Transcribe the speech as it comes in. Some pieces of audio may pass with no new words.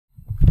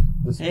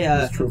This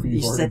trophy you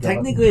you've already said got.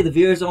 technically the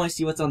viewers only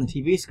see what's on the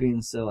TV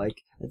screen, so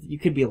like you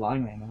could be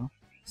lying right now.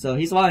 So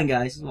he's lying,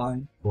 guys. He's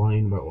lying.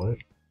 Lying about what?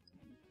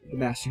 The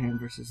master hand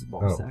versus the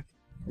ball sack.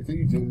 I think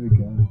you did it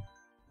again.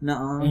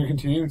 Nuh-uh. And you're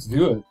continuing to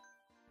do it.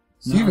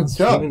 Steven,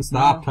 stop! Steven,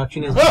 stop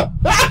touching his...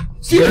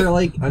 Steven! You're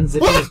like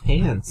unzipping his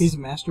pants. He's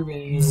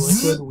masturbating in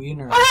liquid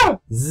wiener.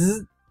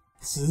 Zzz.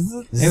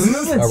 Hey,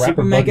 remember when A rapper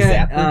Super bug Mega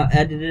zapper?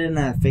 edited in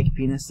a fake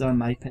penis on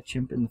My Pet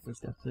Chimp in the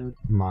first episode?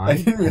 I Mine?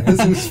 didn't realize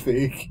it was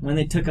fake. When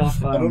they took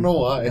off... I don't know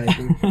why.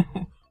 diaper.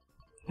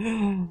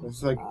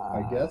 It's like,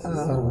 I guess this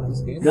is what this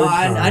game is. No,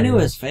 I knew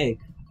it was fake.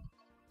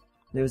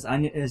 There was... I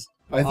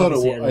thought it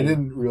was... I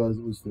didn't realize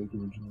it was fake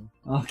originally.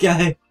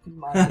 Okay.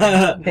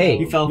 Hey,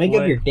 You fell make for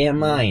up it. your damn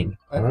mind.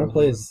 I'm gonna don't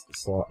play know. as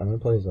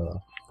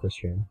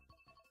Christian.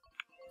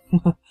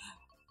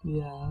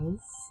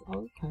 Yes.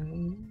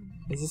 Okay.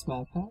 Is this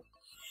Mad Pat?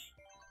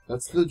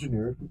 That's the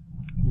generic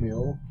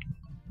male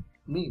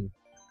me.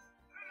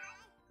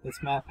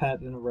 It's Mad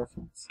Pat in a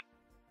reference.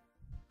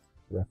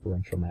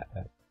 Referential Matt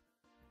Pat.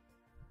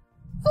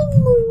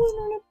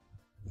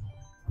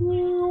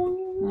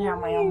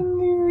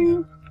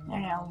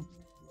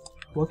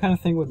 What kind of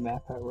thing would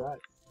Mad Pat ride?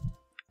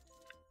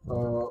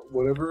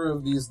 Whatever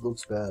of these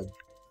looks bad.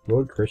 What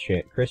would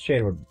Christian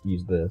would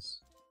use this.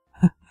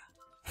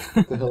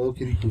 The Hello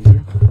Kitty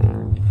cruiser.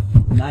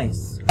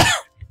 Nice.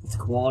 It's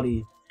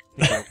quality.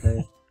 Pick out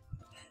there.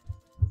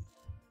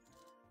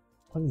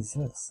 What is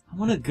this? I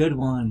want a good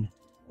one.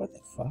 What the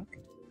fuck?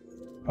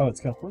 Oh, it's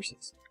got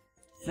horses.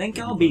 Think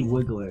I'll be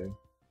Wiggler.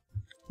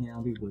 Yeah,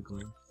 I'll be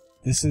Wiggler.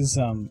 This is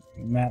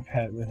Matt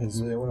Pat with Does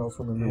his anyone else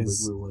remember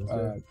Wiggler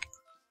Wednesday?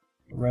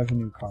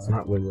 revenue card. It's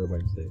not Wiggler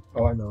Wednesday.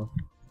 Oh, I know.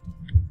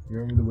 You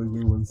remember the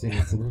Wiggler Wednesday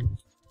incident?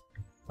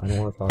 I don't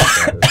want to talk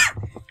about it.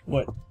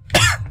 What?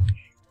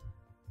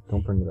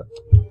 Don't bring it up.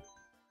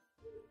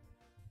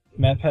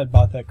 Matt Pat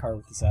bought that car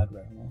with his ad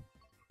revenue.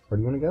 Where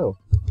do you want to go?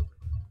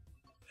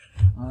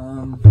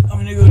 I'm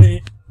gonna go to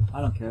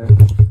I don't care.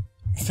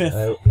 fifth.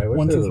 I wish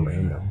One, there two, was a three.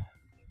 rainbow.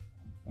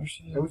 I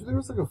wish there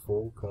was like a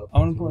full cup. I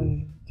wanna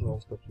play. What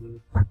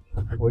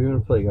do you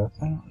want to play, Gus?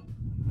 I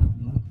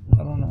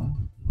don't know.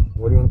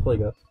 What do you want to play,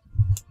 Gus?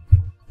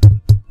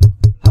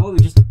 How about we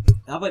just...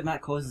 How about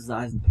Matt closes his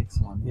eyes and picks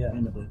one? Yeah.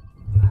 Randomly.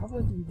 How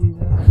would you do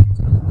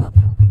that?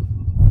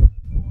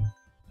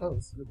 Oh,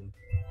 this is a good one.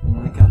 And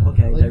then we got,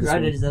 okay, I like the this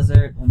Red one.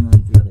 Desert and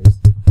then 3 others.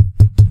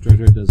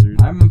 Dread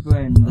Desert. I remember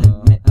in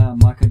the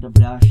Marco Double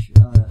Dash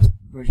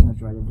version of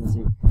Dread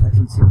Desert, that's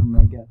when Super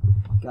Mega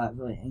got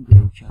really angry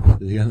at each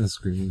other. He got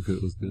screaming because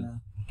it was good.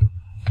 Yeah.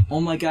 Oh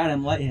my god,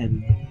 I'm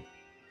lightheaded.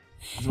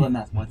 That's what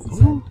Matt Watson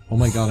said. Oh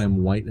my god,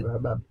 I'm white.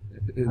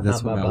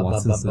 That's what Matt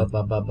Watson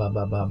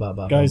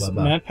said. Guys,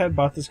 Matt Pat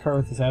bought this car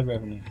with his ad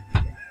revenue.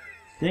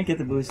 Didn't get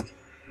the boost.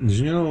 Did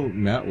you know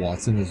Matt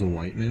Watson is a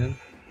white man?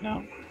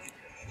 No.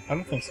 I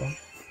don't think so.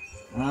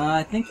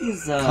 I think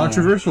he's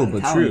Controversial, but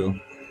Italian. true.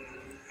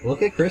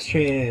 Look at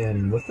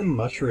Christian with the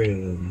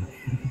mushroom.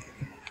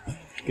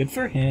 Good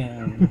for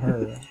him.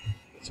 Her.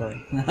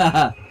 Sorry.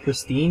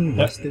 Christine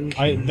Weston.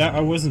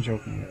 I wasn't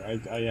joking.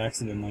 I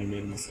accidentally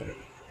made a mistake.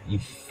 You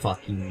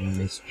fucking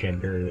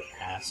misgender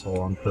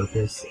asshole on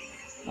purpose.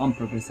 On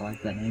purpose, I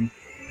like that name.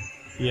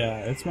 Yeah,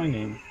 it's my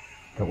name.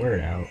 Don't wear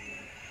it out.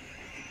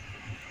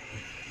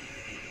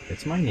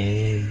 It's my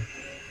name.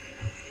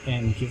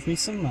 And give me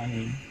some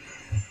money.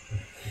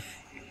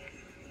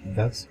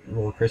 That's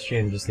well,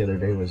 Christian just the other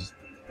day was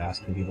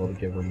asking people to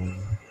give her money.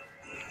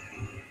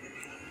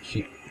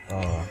 She,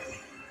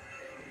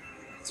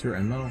 It's your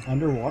MO.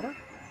 Underwater?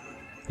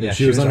 yeah,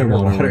 she was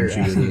underwater when she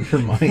did asking it. for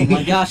Oh money.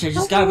 my gosh, I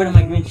just got rid of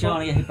my green shell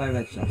and I get hit by a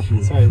red shell.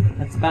 Shoot. Sorry.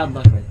 That's bad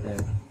luck right there.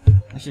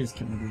 I should just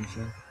keep my green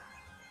shell.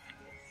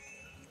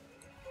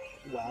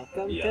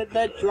 Welcome to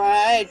the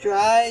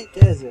dry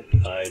desert.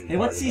 Hey,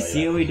 what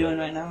CC are we doing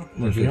right now?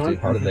 You know, I'm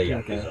part of the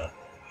Okay. Yakuza.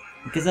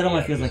 Because that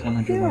only feels like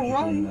 100 Yeah, markers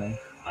right. anyway.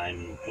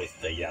 I'm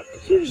with the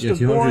Yakuza. You're just Yeah, a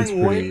 200 's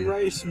boring pretty- white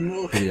rice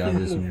milk. pretty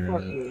obvious when you're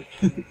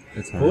motherfucker.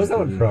 It's hard What was that to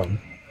one do. from?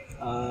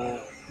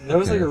 That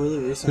was Okay. like a really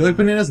I recent. feel like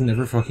bananas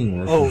never fucking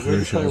work. Oh, for free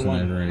Ready Player shows One.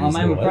 whenever I Oh, use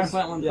man, we're them. was?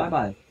 front one. Yeah.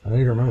 Bye-bye. I don't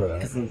even remember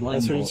Because that. of the light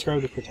That's what you bolt.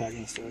 described the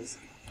protagonist as.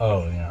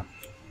 Oh yeah.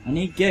 I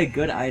need to get a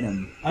good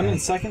item. I'm in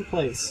second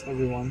place,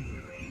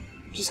 everyone.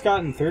 Just got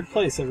in third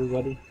place,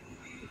 everybody.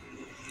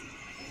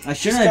 I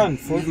shouldn't Just got in have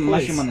fourth used the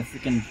mushroom place. on the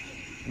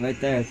freaking... Right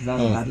there, because that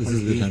was a Oh, bad this place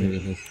is a to good time to use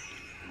get it. this.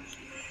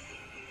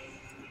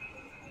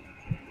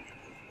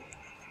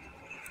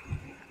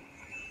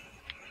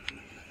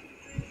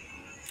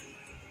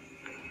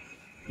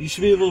 You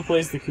should be able to play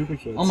as the Koopa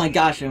Kids. Oh my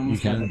gosh, I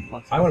almost You got can. the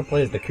box. I want to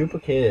play as the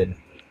Koopa Kid.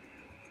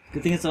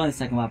 Good thing it's only the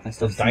second lap. I The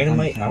still have some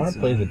Dynamite. time I want to to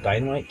play as the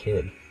Dynamite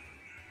Kid.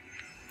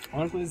 I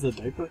want to play as the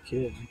Diaper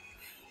Kid.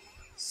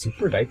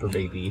 Super Diaper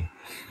Baby.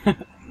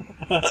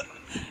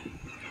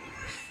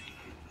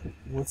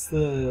 What's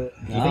the...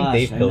 Do you think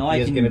Dave Gosh, I know Pilkey I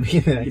is can going to be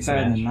in the be next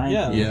better than match? mine.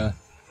 Yeah. Yeah.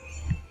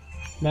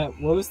 Matt,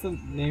 what was the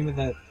name of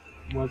that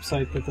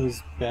website that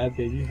those bad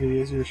baby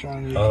videos you were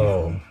showing me?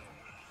 Oh.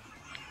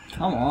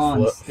 Come on,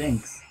 Flip.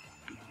 stinks.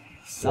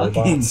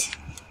 Sucking. Robots.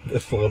 The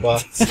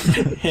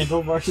Flowbots.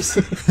 Handlebars.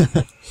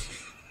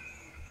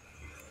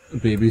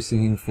 Baby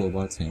singing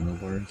Flowbots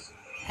handlebars.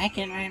 I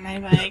can ride my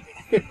bike.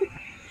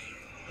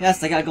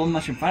 Yes, I got a golden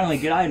mushroom. Finally,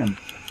 good item.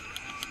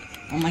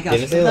 Oh my gosh,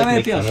 Didn't they that like might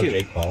make be a fun of shoot.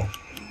 Jake Paul?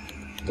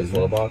 The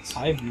Flowbots?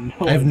 I have no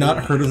I have not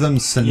idea. heard of them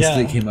since Yeah.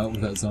 they came out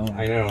with that song.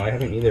 I know, I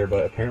haven't either,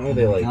 but apparently Oh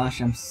they my like gosh,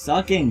 I'm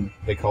sucking.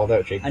 they called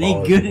out Jake I Paul. need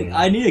or good. something.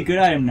 I need a good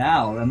item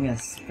now, or I'm gonna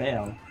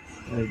fail,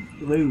 or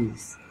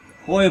lose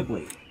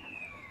horribly.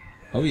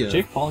 Oh yeah.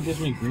 Jake Paul gives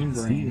me green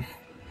brain.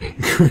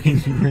 Green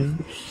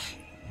brain.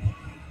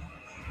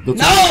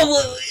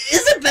 No,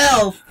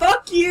 Isabel,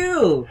 fuck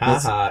you.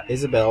 Haha,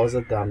 Isabel is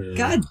a dummy.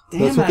 God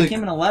damn That's it, what I they-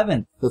 came in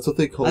 11th. That's what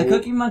they call I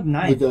Cookie Monk the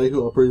 9th. guy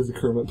who operated the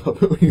Kermit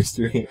puppet when he was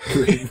doing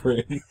Green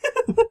Brain.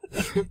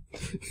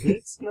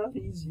 It's not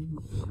easy.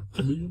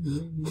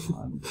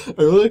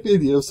 I really like the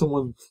idea of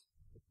someone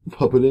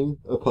puppeting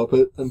a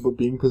puppet and but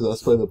being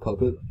possessed by the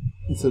puppet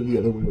instead of the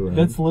other way around.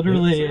 That's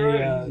literally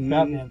a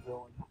Batman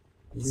villain.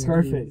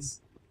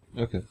 Scarface.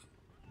 Okay.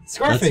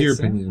 Scarface. That's your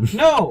Sam. opinion.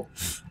 No!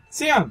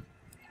 Sam!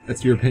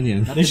 That's your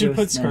opinion. They should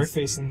put Nice.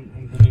 Scarface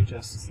in the new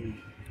Justice League.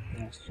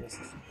 Next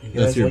Justice League. You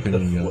That's guys your like the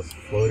opinion, yes.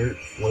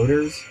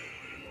 floaters?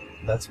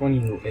 That's when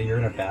you're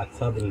in a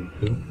bathtub and you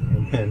poop,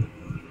 and then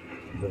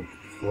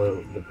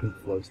the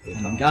poop floats to the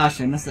Oh my top.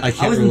 gosh, I missed it. I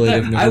can't was in relate,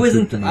 third. I've never I was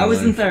in. pooped in my I was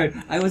in life.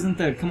 third. I was in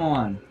third. Come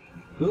on.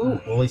 Ooh,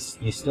 well,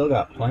 you still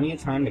got plenty of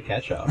time to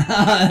catch up.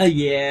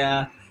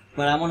 Yeah,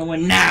 but I want to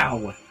win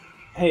now.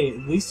 Hey,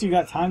 at least you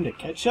got time to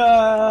catch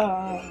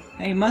up.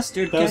 Hey,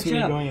 mustard, That was catch me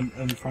up. going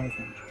in front of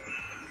him.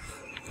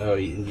 Oh,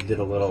 you did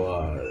a little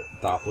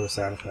Doppler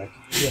sound effect.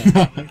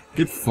 Yeah.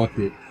 Get fucked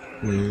it,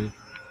 Larry.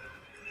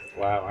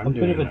 Wow, I'm A bit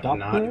doing of a not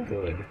Doppler?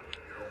 good.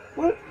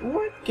 What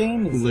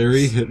game is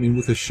Larry this? hit me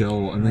with a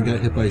shell, and then got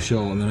hit by a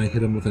shell, and then I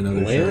hit him with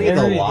another Larry shell.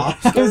 the Larry,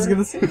 Lobster? I was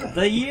gonna say that.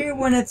 The year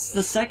when it's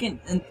the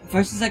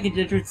first and second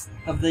digits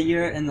of the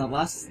year, and the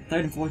last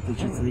third and fourth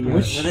digits of the year,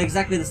 Which- they're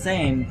exactly the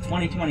same.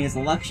 2020 is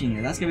election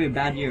year. That's gonna be a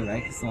bad year,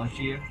 right? It's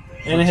election year.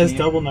 And it has Election year.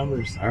 double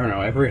numbers. I don't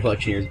know, every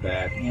election year is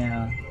bad.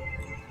 Yeah.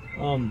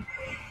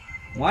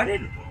 Why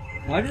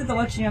Why did the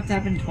election have to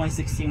happen in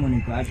 2016 when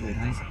you graduated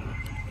high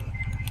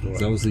school?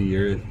 That was the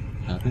year it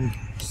happened.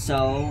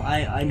 So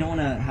I don't want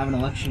to have an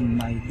election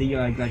the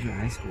year I graduate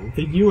high school.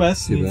 The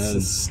U.S. Too needs to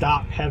bad.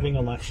 stop having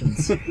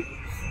elections.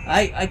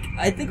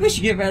 I think we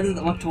should get rid of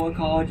the electoral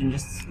college and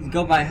just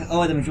go by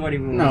the majority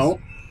rules. No.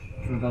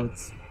 For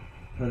votes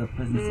for the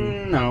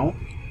presidency. No.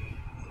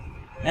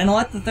 And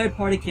let the third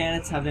party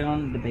candidates have their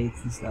own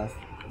debates and stuff.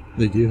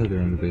 They do have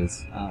their own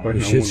debates. But The no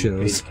shit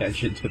one pays shows.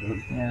 attention to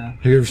them. Yeah.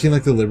 Have you ever seen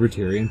like the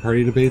Libertarian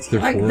Party debates? They're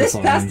Like this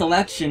horrifying. past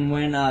election,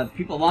 when a lot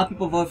of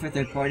people voted for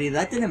third party,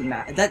 that didn't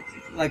matter. That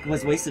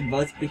was wasted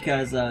votes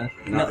because Not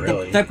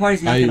really. the third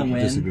party's not I gonna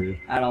win disagree.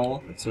 at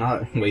all. It's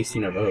not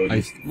wasting a vote.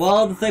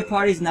 Well, the third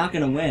party's not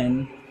gonna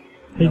win.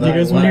 Hey, do you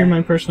guys want to hear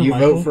my personal You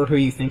Michael? vote for who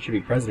you think should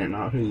be president,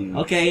 not who you...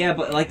 Okay, yeah,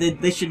 but like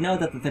they should know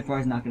that the third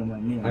party's not gonna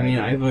win. Either. I mean,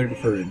 I voted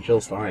for Jill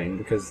Stein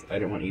because I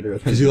didn't want either of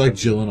them. Because you like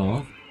Jillin'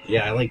 off?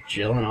 Yeah, I like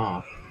Jillin'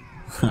 off.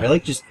 I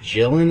like just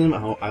Jillin' him.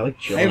 I like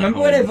Jillin'. Hey, remember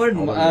when I voted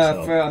all by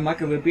myself. for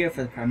Marco Rubio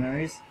for the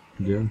primaries?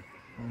 Yeah.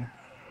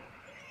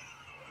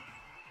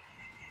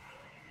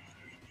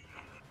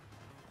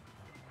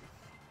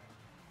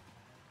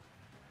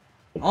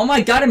 Oh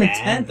my god, I'm in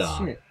And,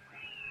 10th! Shit.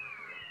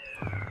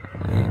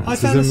 I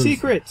found a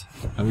secret!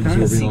 I'm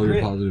Found a absorbing all your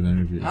secret. positive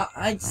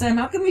energy. Sam,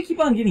 how come we keep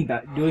on doing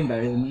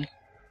better than me?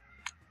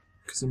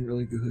 Because I'm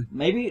really good.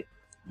 Maybe,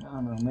 I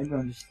don't know, maybe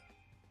I'm just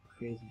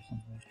crazy or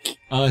something.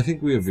 I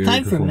think we have varied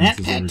Time for Matt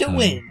performances Pat every to time.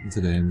 win. And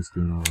today I'm just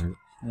doing alright.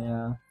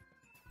 Yeah.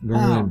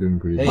 Normally Oh. I'm doing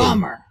pretty Hey. good.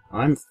 Bummer!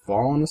 I'm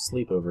falling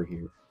asleep over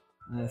here.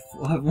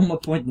 I have one more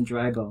point than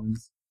dry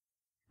bones.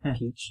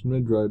 Peach. I'm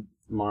gonna drive.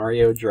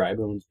 Mario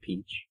Drybones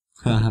Peach.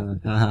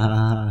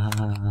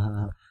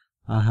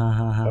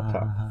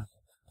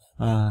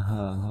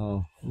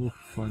 Oh,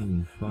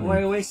 funny.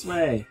 Roy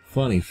Raceway!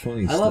 Funny I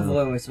stuff. love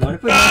Roy Raceway. I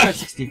put Mario Kart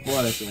 64,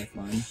 that's really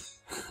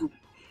fun.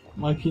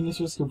 My penis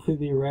was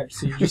completely erect,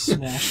 so you just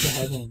smashed the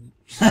head in.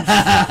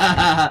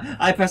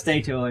 I pressed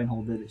A to and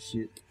hold it,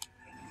 shit.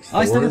 Oh,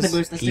 I still got the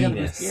Thor's boost, I still got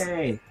the boost, penis.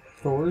 yay!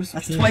 Thor's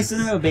That's penis. twice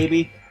in a row,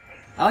 baby.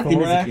 I like the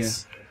music here.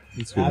 Thorax,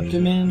 It's good.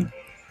 abdomen.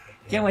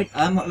 Can't wait.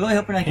 I'm really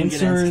hoping I can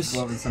get Pincers. it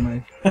over the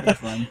summer. It's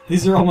fun.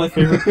 These are all my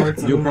favorite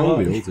parts of You'll the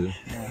probably vlog.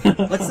 be able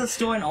to. What's the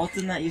store in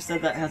Alton that you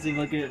said that has a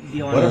really good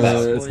deal on What about-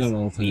 it's stores? not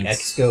all The things.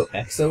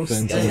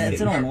 exoskeleton.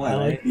 It's in Illinois, I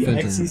like right? the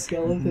Fenton.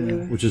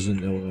 exoskeleton. Which is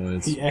in Illinois.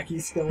 It's, The Like,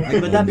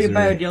 exoskeleton. would that be a better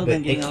Missouri. deal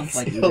than The getting off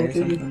like eBay or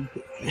exoskeleton.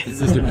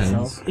 something? it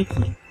depends.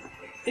 Icky.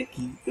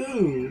 Icky.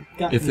 Ooh.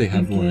 Got If me they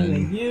have thinking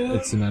one, of you.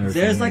 it's a matter of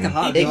There's like a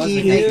finding hot deal.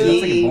 Icky, That's like a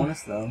icky.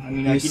 bonus though. I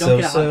mean, like, you don't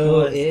get a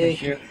hot deal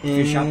if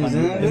you shop on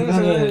eBay. Isn't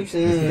that a- If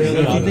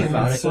you think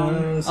about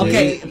it.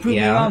 Okay, prove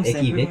me wrong, Sam.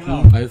 Icky Prove me Vicky.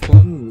 wrong. I've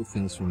gotten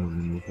steal things from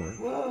them before.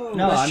 Whoa,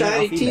 No, I'm not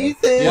shiny eBay. teeth.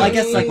 Well, I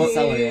guess like the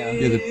seller, yeah.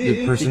 Yeah,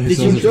 the person who Did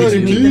sells you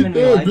it. meet them in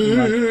real life?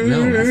 And,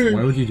 No,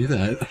 why would you do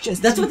that?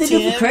 that's what they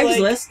do for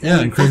Craigslist. Yeah,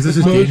 and Craigslist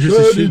is dangerous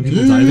as shit.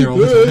 People die there all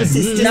the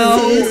time.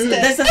 No,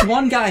 there's this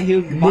one guy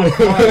who bought a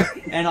car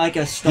and like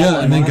a stolen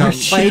Yeah, and then one,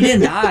 got but he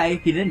didn't die.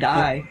 He didn't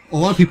die. A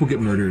lot of people get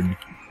murdered.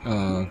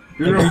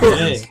 Every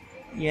day.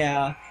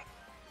 Yeah.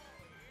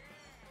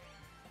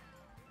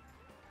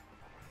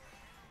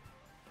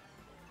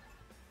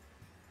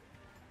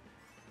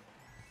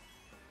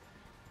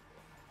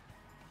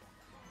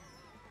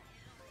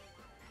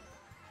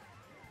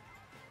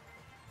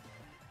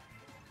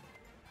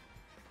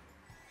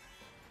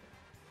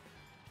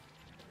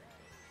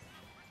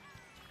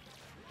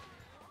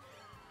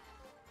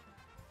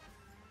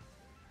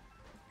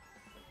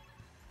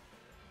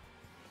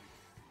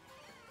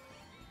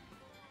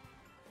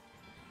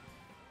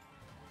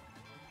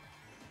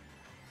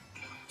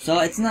 So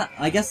it's not.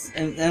 I guess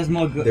there's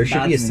more good. There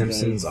should be a bads than goods,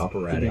 Simpsons to be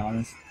operatic.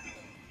 honest.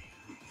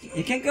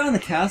 You can't go in the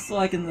castle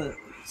like in the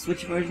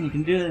Switch version. You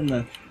can do it in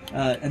the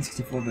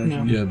N64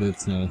 version. Yeah, but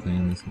it's not a thing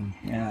in this one.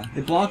 Yeah,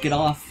 they block it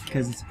off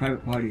because it's a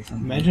private party or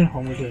something. Imagine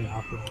Homer doing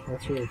opera.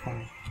 That's really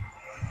funny.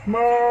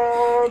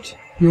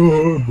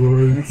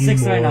 It's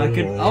 6 right now. I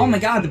could. Oh my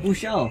god, the blue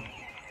shell.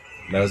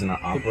 That was an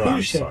opera. I'm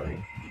Pusha.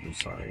 sorry. I'm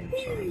sorry. I'm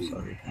sorry. I'm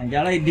sorry. I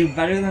gotta do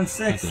better than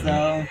 6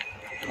 though.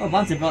 Oh,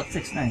 Bunsen brought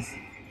 6. Nice.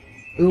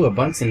 Ooh, a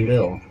Bunsen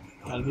bill.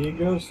 Gotta be a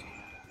ghost.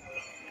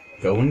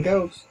 Going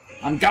ghost.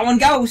 I'm going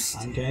ghost.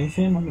 I'm Danny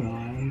Phantom.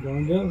 I'm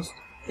going ghost.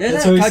 There's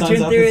That's a how he signs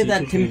cartoon off theory his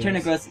that YouTube Timmy videos.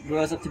 Turner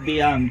grows up to be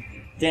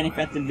Danny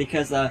Phantom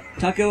because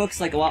Tucker looks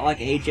like a lot like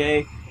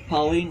AJ,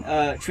 Pauline,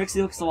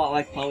 Trixie looks a lot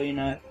like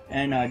Paulina,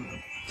 and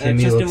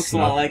Timmy Chester looks looks a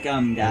lot not- like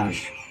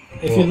Dash.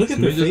 If you look at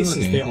their Somebody doesn't faces,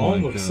 look they anything all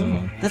like, look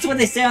similar. That's what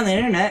they say on the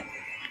internet.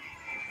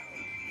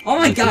 Oh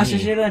my Like gosh, I Timmy.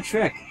 should have done a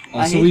trick. I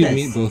Also, hate we this.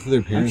 meet both of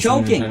their parents I'm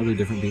and they're choking. entirely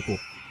different people.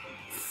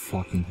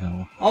 Fucking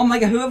hell. Oh my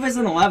god, whoever's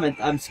in 11th,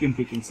 I'm screen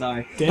peeking,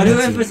 sorry. Damn But it.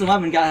 whoever's in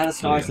 11 got out of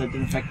stars, so it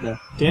didn't affect the...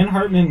 Dan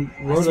Hartman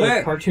wrote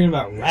swear. a cartoon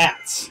about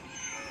rats.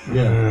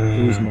 Yeah,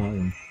 it was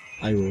mine.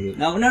 I wrote it.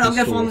 No, I'm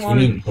gonna fall in You one.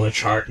 mean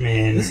Butch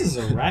Hartman? This is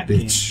a rat Bitch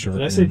game. shark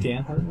Did I say man.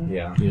 Dan Hartman?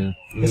 Yeah. Yeah. Guess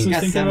You who's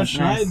got thinking about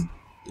seven, nice. Schneid?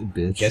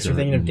 Bitch. Guess you're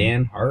thinking of shark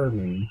Dan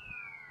Harmon.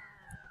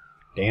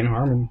 Dan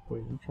Harmon.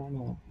 Wait, I'm trying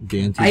to...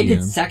 Dan I did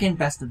TDM. second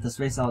best at this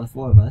race out of the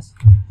 4 of us.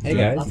 Hey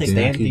Yeah, guys, I'll it's take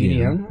Dan that.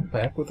 TDM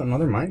back with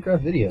another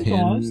Minecraft video.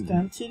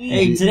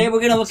 Hey, today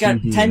we're gonna look at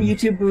TDM. 10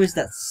 YouTubers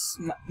that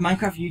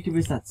Minecraft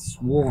YouTubers that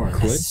swore.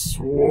 Click.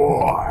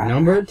 Swore.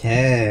 Number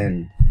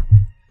 10.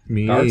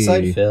 Me.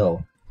 Darkside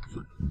Phil.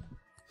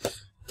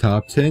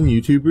 Top 10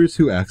 YouTubers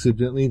who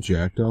accidentally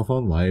jacked off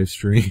on live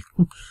stream.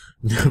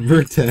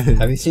 Number 10.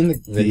 Have you seen the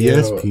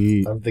video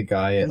ESP. of the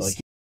guy at like...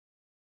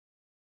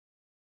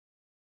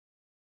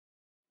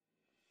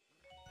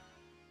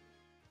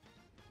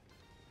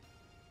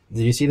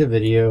 Did you see the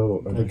video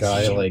of the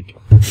guy like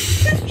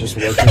just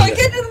working? I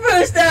get to the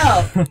first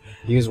now!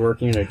 He was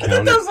working at a I thought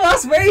counter. that was the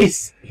last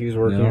race! He was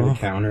working No. at a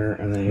counter,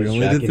 and then he We was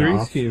only did jacking 3,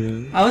 off.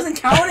 Steven. I wasn't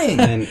counting!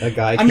 And a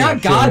guy. I'm came not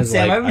up to him and God, was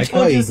Sam. like, I already thought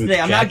told you you this was today.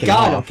 I'm not jacking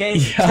God, off. okay?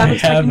 Yeah, Stop I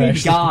expecting have me to be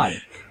actually.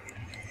 God.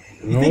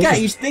 No, You think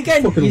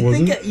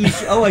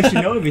I should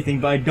know everything,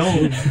 but I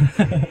don't.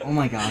 Oh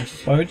my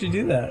gosh. Why would you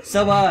do that?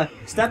 So,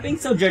 stop being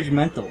so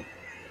judgmental.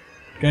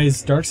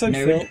 Guys, Darkside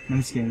Nerd. Phil I'm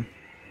just kidding.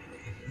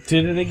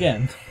 did it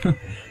again.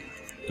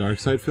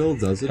 Darkside Phil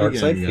does it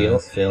Darkside again, Phil,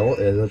 guys. Phil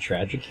is a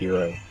tragic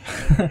hero.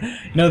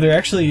 No, there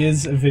actually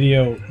is a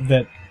video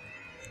that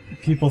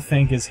people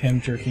think is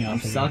him jerking I'm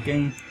off.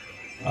 again.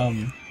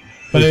 sucking.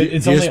 But Is it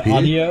it's only DSP?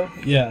 audio.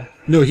 Yeah.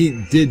 No, he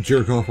did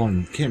jerk off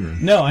on camera.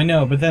 No, I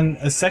know, but then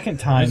a second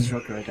time, There's a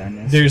joke right there,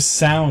 Ness. there's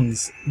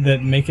sounds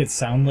that make it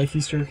sound like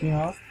he's jerking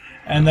off,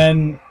 and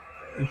then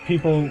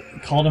people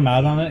called him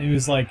out on it. He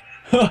was like,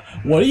 huh,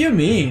 what do you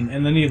mean?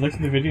 And then he looked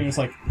at the video and was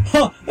like,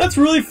 huh, that's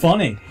really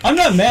funny. I'm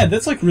not mad,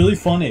 that's like really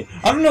funny.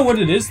 I don't know what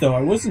it is though,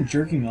 I wasn't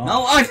jerking off.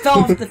 Oh, I fell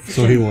off the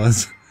So he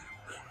was.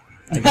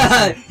 He's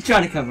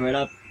trying to cover it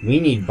up. We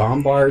need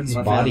Bombard's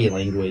Love body him.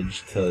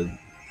 language to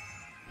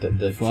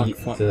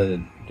Fuck.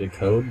 to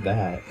decode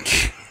that.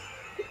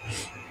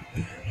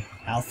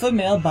 Alpha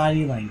male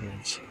body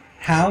language.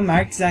 How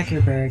Mark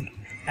Zuckerberg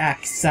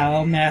acts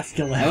so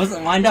masculine. I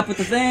wasn't lined up with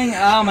the thing.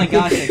 Oh my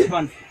gosh, I keep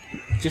on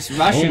just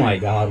rushing. Oh my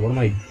god, what am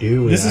I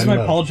doing? This is I'm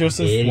my a Paul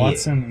Joseph idiot.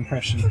 Watson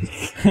impression.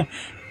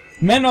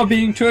 Men are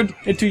being turned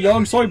into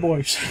young soy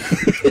boys.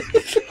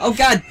 Oh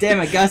god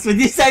damn it, Gus. When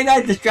you say that,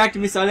 it distracted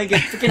me so I didn't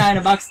get freaking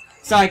 $9.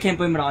 Sorry, I can't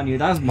blame it on you.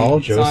 That was me.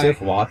 Paul Sorry.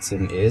 Joseph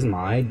Watson is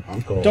my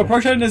uncle.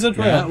 Depression isn't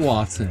Matt real.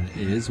 Watson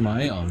is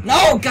my uncle.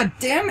 No, god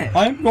damn it.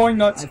 I'm going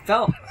nuts. I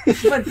fell.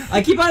 But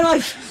I keep on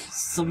like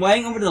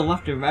swaying over to the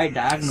left or right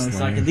diagonally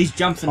so I can these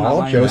jumps in my Paul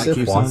line. Joseph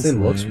keeps on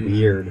Watson looks swaying.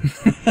 weird.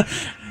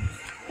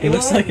 He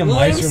looks like a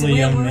miserly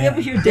young Will we ever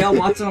man. hear Dale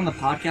Watson on the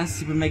podcast,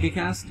 Super Mega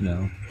Cast?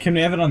 No. Can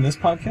we have it on this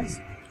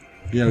podcast?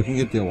 Yeah, we can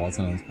get Dale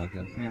Watson on this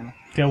podcast. Yeah.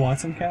 Dale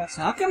Watson cast?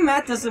 How come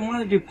Matt doesn't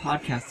want to do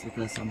podcasts with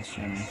us on this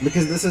channel?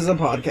 Because this is a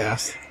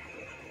podcast.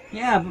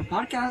 Yeah, but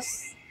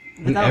podcasts,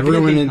 And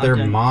everyone and their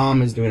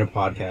mom is doing a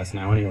podcast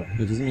now anyway.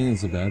 That doesn't mean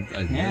it's a bad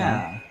idea.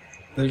 Yeah.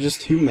 There's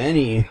just too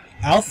many.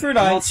 Alfred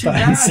Well, too Einstein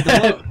bad.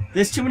 said...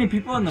 There's too many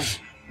people in the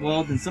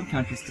world in some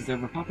countries because they're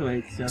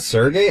overpopulated. So.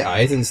 Sergey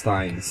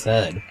Eisenstein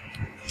said,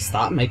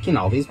 "Stop making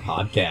all these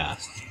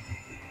podcasts."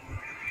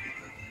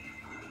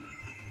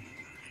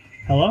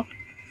 Hello?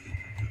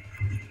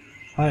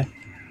 Hi.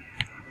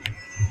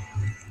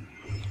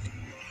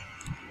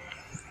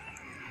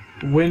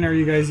 When are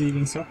you guys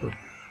eating supper?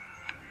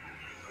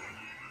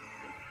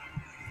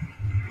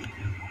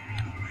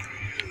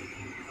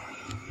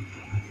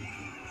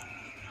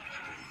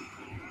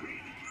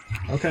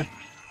 Okay.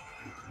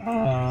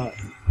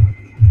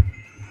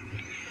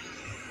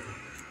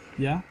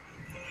 Yeah?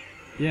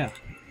 Yeah.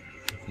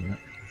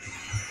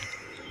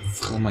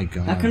 Oh my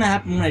god. That couldn't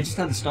happen when I just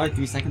had to start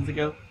 3 seconds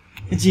ago.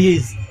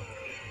 Jeez.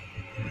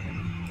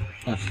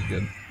 Oh, she's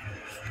good.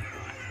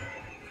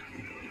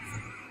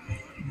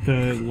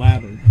 The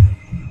ladder.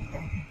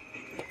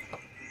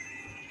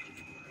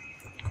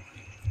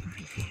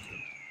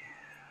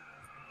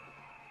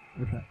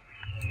 Okay.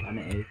 Got an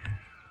 8.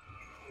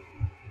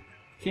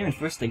 Came in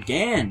first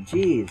again.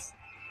 Jeez.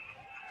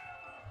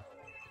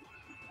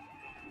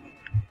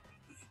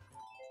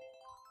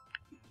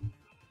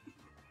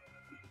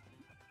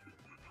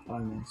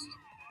 Almost.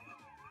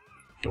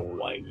 Don't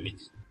like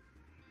it.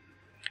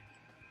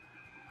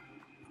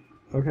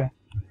 Okay.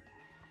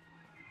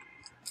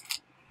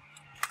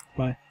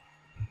 Bye.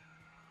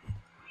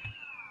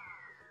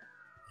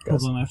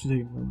 Guys. Hold on, I have to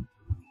take a moment.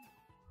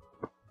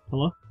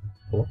 Hello?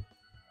 Hello?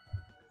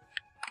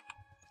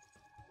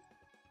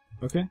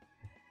 Okay.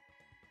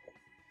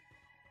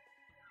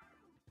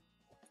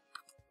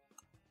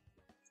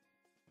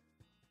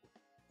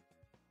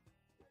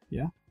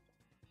 Yeah?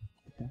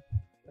 Okay.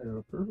 I got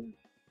a perfect.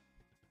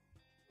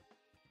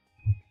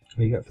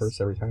 You got first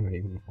every time, I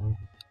even won.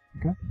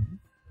 Okay.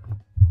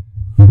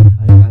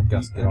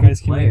 Gus, get on.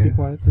 Guys, can you be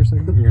quiet for a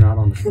second? You're not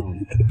on the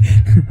phone.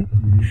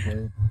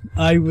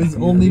 I was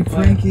only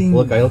pranking.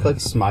 Look, I look like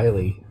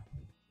Smiley.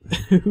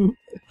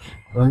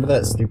 Remember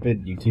that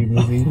stupid YouTube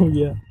movie? Oh,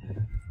 yeah.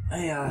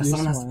 Hey,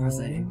 someone has to press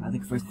A. I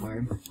think first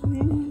word.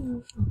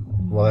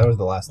 Well, that was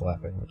the last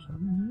laugh anyway.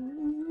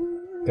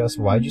 Gus,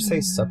 why'd you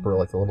say supper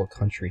like a little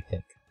country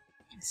hick?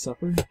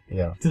 Supper?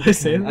 Yeah. Did I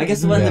say it? I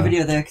guess we'll end the Yeah.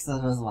 video there because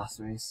that was the last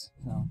race.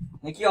 So,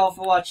 thank you all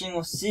for watching.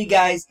 We'll see you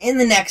guys in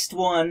the next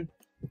one.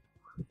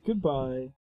 Goodbye.